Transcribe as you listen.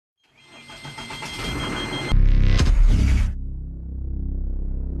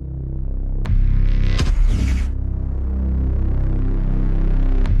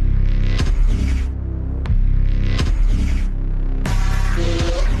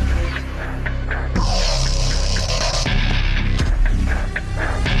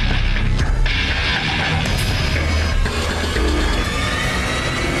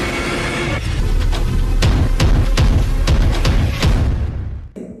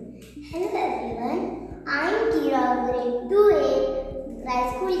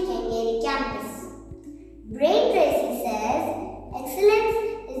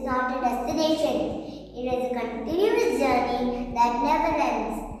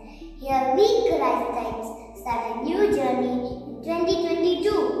Rise Times start a new journey in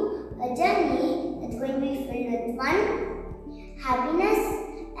 2022. A journey that's going to be filled with fun, happiness,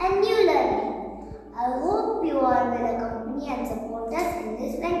 and new learning. I hope you all will accompany and support us in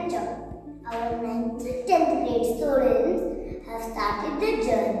this venture. Our 9th and 10th grade students have started the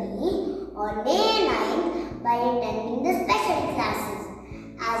journey on May 9th by attending the special classes.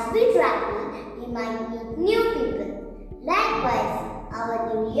 As we travel, we might meet new people. Likewise,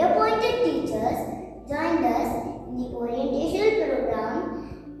 our newly appointed teachers joined us in the orientation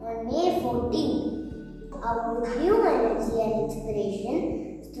program on May 14th. With new energy and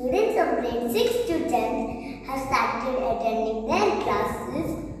inspiration, students of grade 6 to 10 have started attending their classes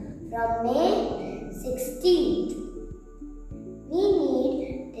from May 16th. We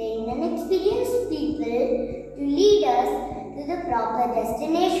need trained and experienced people to lead us to the proper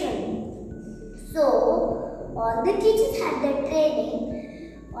destination. So, all the teachers had their training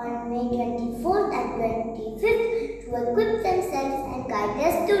on May 24th and 25th to equip themselves and guide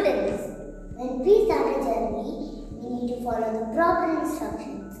their students. When we start a journey, we need to follow the proper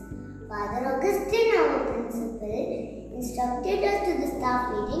instructions. Father Augustine, our principal, instructed us to the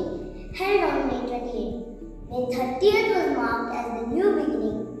staff meeting held on May 28th. May 30th was marked as the new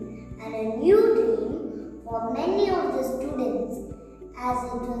beginning and a new dream for many of the students, as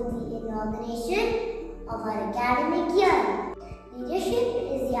it was the inauguration of our academic year. Leadership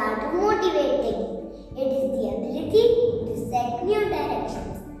is the art of motivating. It is the ability to set new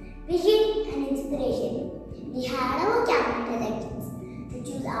directions, vision and inspiration. We had our cabinet elections to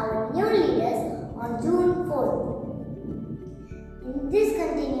choose our new leaders on June 4th. In this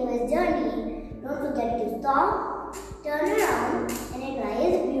continuous journey, don't forget to stop, turn around and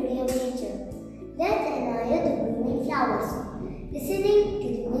admire the beauty of nature. Let's admire the blooming flowers, listening to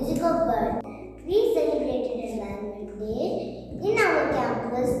the music of birds. We celebrated Environment Day in our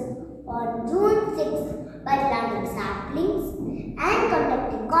campus on June 6th by planting saplings and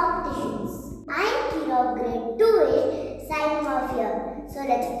conducting competitions. I'm Keira of grade 2A signing off here. So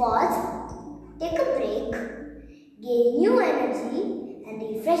let's pause, take a break, gain new energy and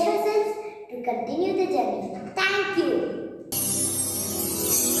refresh ourselves to continue the journey. Thank you.